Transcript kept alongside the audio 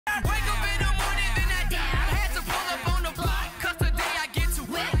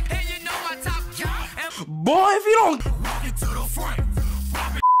Boy, if you don't.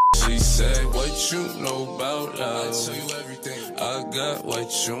 She said, what you know about love? I tell you everything. I got what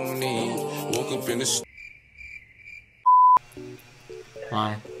you need. Woke up in the.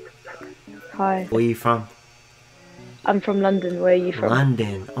 Hi. Hi. Where are you from? I'm from London. Where are you from?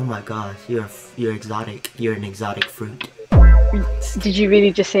 London. Oh my gosh, you're exotic. You're an exotic fruit. Did you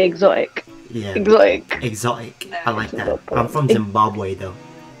really just say exotic? Yeah. Exotic. Exotic. I like that. I'm from Zimbabwe though.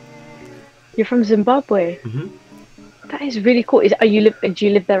 You're from Zimbabwe. Mhm. That is really cool. Do you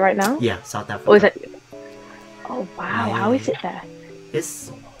live there right now? Yeah, South Africa. Or is that? Oh wow! Yeah. How is it there?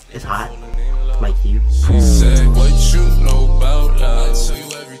 It's hot, like you. She said, what you know about love? I tell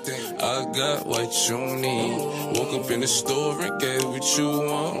you everything. I got what you need. Woke up in the store and get what you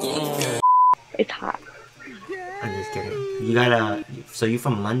want. It's hot. I'm just kidding. So you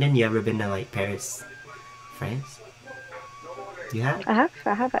from London? You ever been to like Paris, France? You have?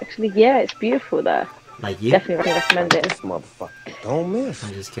 I have actually. Yeah, it's beautiful there. Like you? Definitely recommend it. This motherfucker don't miss.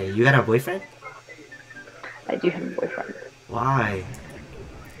 I'm just kidding. You got a boyfriend? I do have a boyfriend. Why?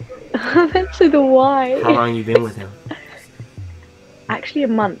 That's the why. How long you been with him? Actually, a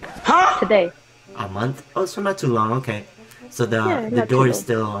month. Today. A month? Oh, so not too long. Okay. So the not door too is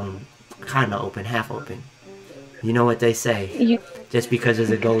still kind of open, half open. You know what they say? Just because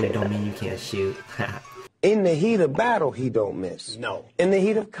there's a goalie don't mean you can't shoot. In the heat of battle, he don't miss. No. In the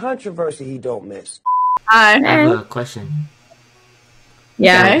heat of controversy, he don't miss. I have a question.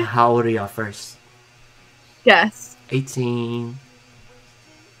 Yeah. How old are y'all first? Yes. 18,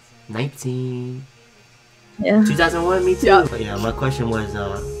 19. Yeah. 2001, me too. Yeah. But yeah, my question was,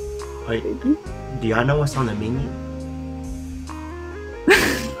 do y'all know what's on the menu?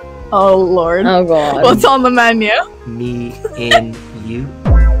 Oh Lord. Oh God. What's on the menu? Me and you.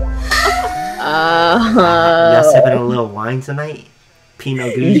 Y'all sipping a little wine tonight?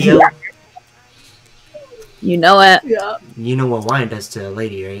 Pinot Grigio? You know it. Yeah. You know what wine does to a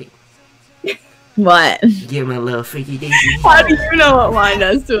lady, right? What? Give me a little freaky deaky. How do you know what wine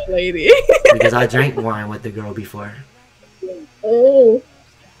does to a lady? Because I drank wine with the girl before. Oh.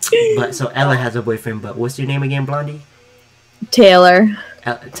 But so Ella has a boyfriend, but what's your name again, Blondie? Taylor.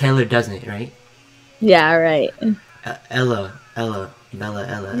 Taylor doesn't, right? Yeah, right. Ella.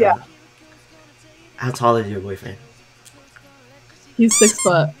 Yeah. How tall is your boyfriend? He's 6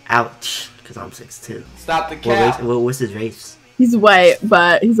 foot. Ouch, because I'm 6'2". Stop the cap. What's his race? He's white,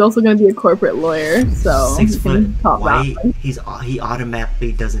 but he's also gonna be a corporate lawyer, so 6 foot top white. that. He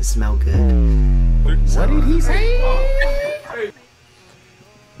automatically doesn't smell good. What did he say?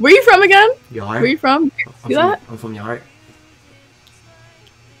 Where you from again? Your heart? Where you from? I'm from your heart.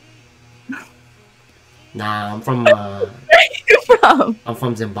 Nah, I'm from. Where are you from? I'm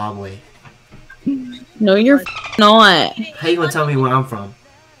from Zimbabwe. No, you're not. How you gonna tell me where I'm from?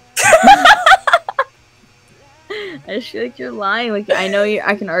 I just feel like you're lying. Like I know you.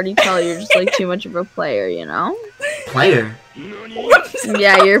 I can already tell you're just like too much of a player. You know. Player?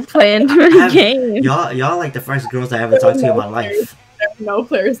 Yeah, you're playing too many games. Y'all like the first girls I ever talked to in my life. There's no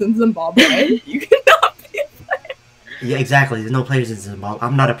players in Zimbabwe. You cannot be a player. Yeah, exactly. There's no players in Zimbabwe.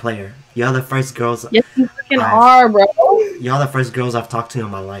 I'm not a player. Y'all the first girls. Yes, you fucking are, bro. Y'all the first girls I've talked to in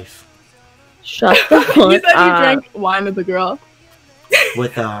my life. Shut the fuck up. You said you drank wine with a girl.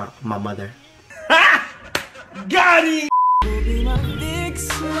 With my mother. Got him!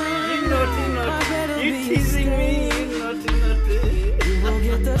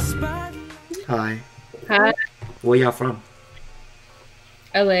 Hi. Hi. Where y'all from?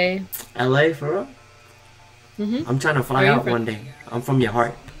 LA. LA, for real? Mm-hmm. I'm trying to fly out one day. I'm from your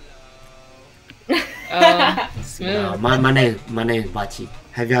heart. Smooth. No, my name is Bachi.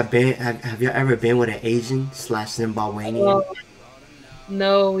 Have y'all ever been with an Asian / Zimbabwean? Well,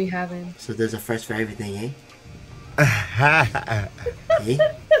 no, we haven't. So there's a first for everything, eh? I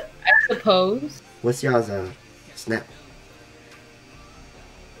suppose. What's y'all's snap?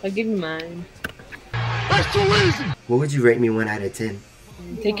 I'll give you mine. That's too easy! What would you rate me 1 out of 10?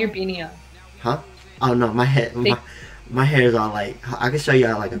 Take your beanie off. Huh? Oh no, my hair is all like. I can show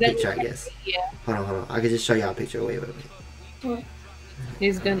y'all like a picture, I guess. Yeah. Hold on. I can just show y'all a picture. Wait. What?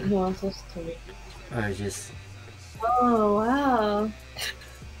 He wants us to. Or just. Oh wow.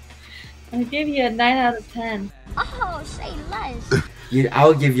 I'll give you a 9 out of 10. Oh, say less.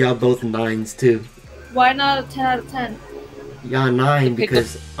 I'll give y'all both 9s too. Why not a 10 out of 10? Y'all 9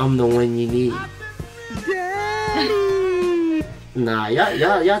 because I'm the one you need. Nah,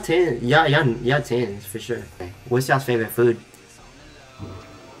 y'all 10. Y'all 10s for sure. What's y'all's favorite food?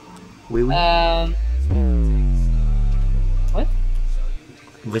 What?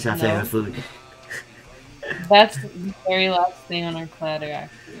 What's your favorite food? That's the very last thing on our platter,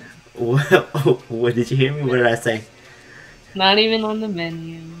 actually. What did you hear me? What did I say? Not even on the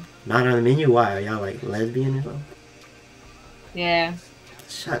menu. Not on the menu? Why? Are y'all like lesbian or something? Yeah.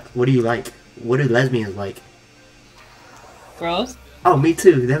 Shut. What do you like? What do lesbians like? Gross. Oh, me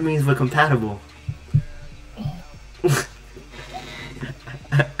too. That means we're compatible.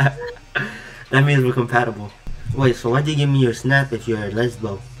 That means we're compatible. Wait, so why'd you give me your snap if you're a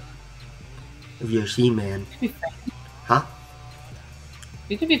lesbo? If you're a she-man? Huh?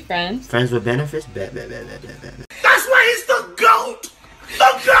 We could be friends. Friends with benefits? Bet. That's why he's the GOAT!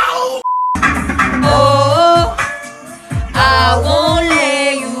 The GOAT! Oh, I won't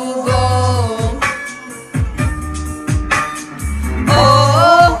let you go.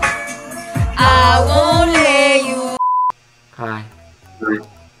 Oh, I won't let you. Hi.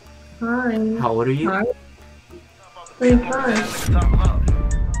 Hi. How old are you? Hi. 25.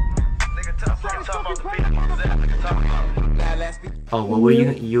 Oh, what were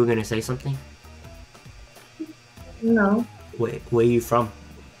you? You were gonna say something? No. Where are you from?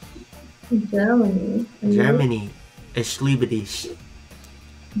 Germany. Germany. Ich liebe dich.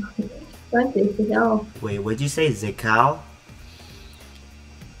 Danke, ich auch. Wait, what'd you say? Zikao?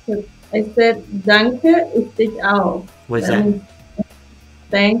 I said, danke, ich dich auch. What's that? means,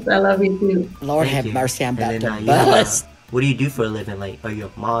 thanks, I love you too. Lord Thank have you. mercy, I'm about And to then, you have a- bust. what do you do for a living? Like, are you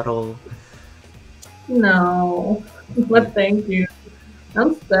a model? No, but thank you.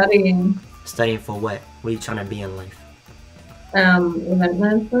 I'm studying Studying for what? What are you trying to be in life? event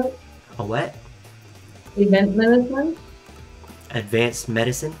management. A what? Event management. Advanced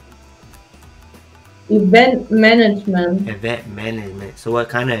medicine? Event management. Event management. So what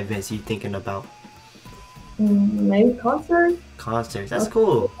kind of events are you thinking about? Maybe concert. Concerts. That's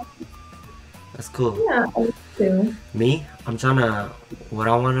cool. That's cool. Yeah, I do. Me? I'm trying to... What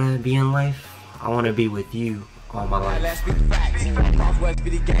I want to be in life? I want to be with you all my life.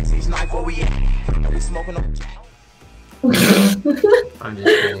 I'm just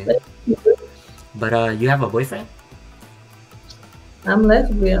kidding. But you have a boyfriend? I'm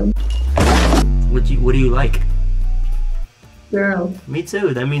lesbian. What do you like? Girls. Me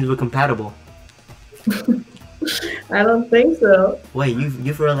too. That means we're compatible. I don't think so. Wait,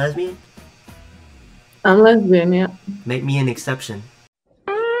 you for a lesbian? I'm lesbian, yeah. Make me an exception.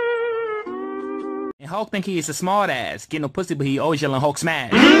 And Hulk think he is a smart ass. Get no pussy, but he always yelling Hulk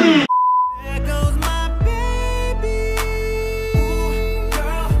smash.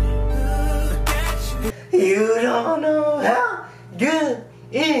 You don't know how good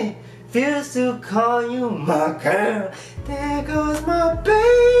it feels to call you my girl. There goes my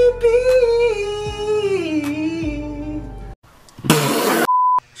baby.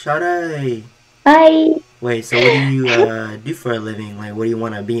 Shawty. Hi. Wait, so what do you do for a living? Like, what do you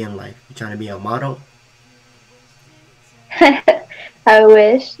want to be in life? You trying to be a model? I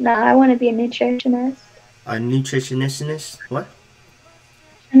wish. No, I want to be a nutritionist. A nutritionist? What?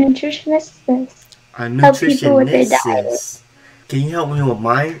 A nutritionist. A Help people with their diet. nutritionist. Can you help me with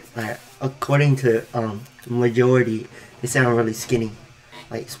mine? Like, according to majority, they sound really skinny,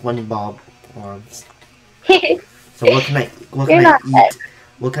 like SpongeBob arms. So what can I eat?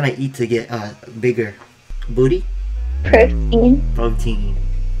 What can I eat to get bigger? Booty? Protein. Protein.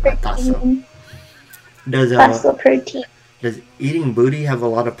 I thought so. Protein. Does Muscle protein. does eating booty have a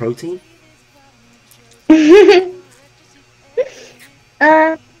lot of protein? I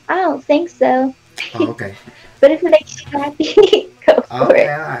don't think so. Oh, okay. But if it makes you happy, go for Okay, it.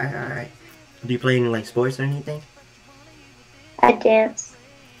 alright. Do you play any like sports or anything? I dance.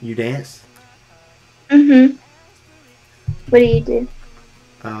 You dance? Mhm. What do you do?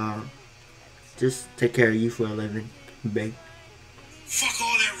 Just take care of you for a living, babe.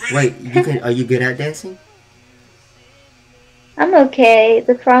 Wait, are you good at dancing? I'm okay.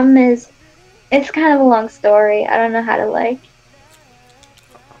 The problem is, it's kind of a long story. I don't know how to I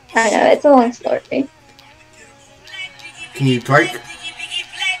don't know. It's a long story. Can you twerk?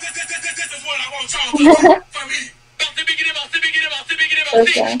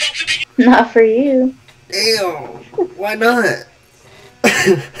 Okay. Not for you. Damn. Why not?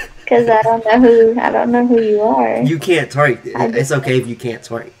 Because I don't know who you are. You can't twerk. It's okay if you can't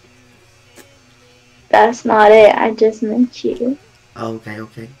twerk. That's not it. I just meant you.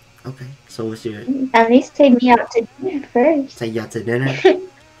 Okay. So what's your... At least take me out to dinner first. Take you out to dinner?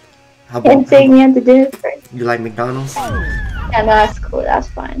 Take me out to dinner first. You like McDonald's? Yeah, no, that's cool. That's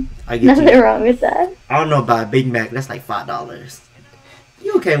fine. I get Nothing you. wrong with that. I don't know about a Big Mac. That's like $5.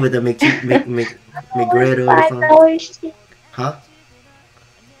 You okay with a McGriddle or something? $5 to you. Huh?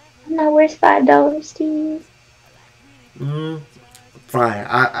 I'm not worth $5 to you. Fine.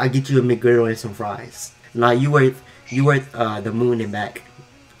 I get you a McGriddle and some fries. Nah, you worth the moon and back.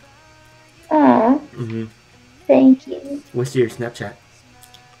 Thank you. What's your Snapchat?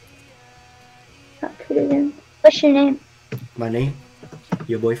 I'll put it in. What's your name? My name?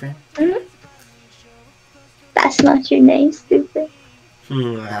 Your boyfriend? That's not your name, stupid.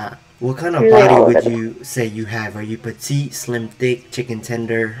 What kind of Really body all would over you say you have? Are you petite, slim, thick, chicken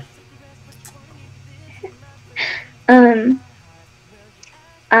tender?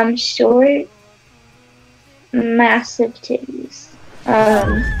 I'm short, massive titties.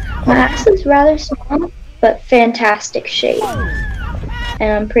 My ass is rather small, but fantastic shape.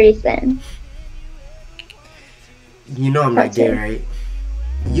 And I'm pretty thin. You know I'm not That's gay, it. right?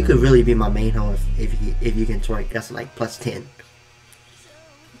 You could really be my main hoe if you can twerk. That's like plus 10.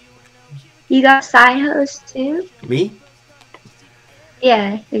 You got side hoes too? Me?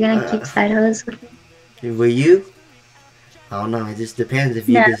 Yeah, you're gonna keep side hoes with me? Will you? I don't know. It just depends. If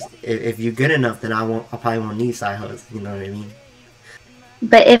you No. just if you're good enough, then I probably won't need side hoes. You know what I mean?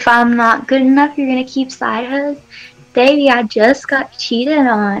 But if I'm not good enough, you're gonna keep side hoes? Baby, I just got cheated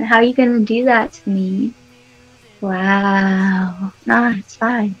on. How are you gonna do that to me? Wow. Nah, it's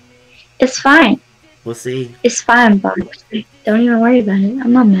fine. It's fine. We'll see. It's fine, Bob. Don't even worry about it.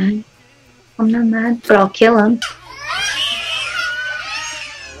 I'm not mad. I'm not mad, but I'll kill him.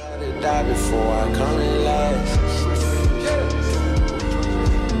 Die before I come in last.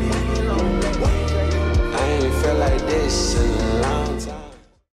 I ain't felt like this in a long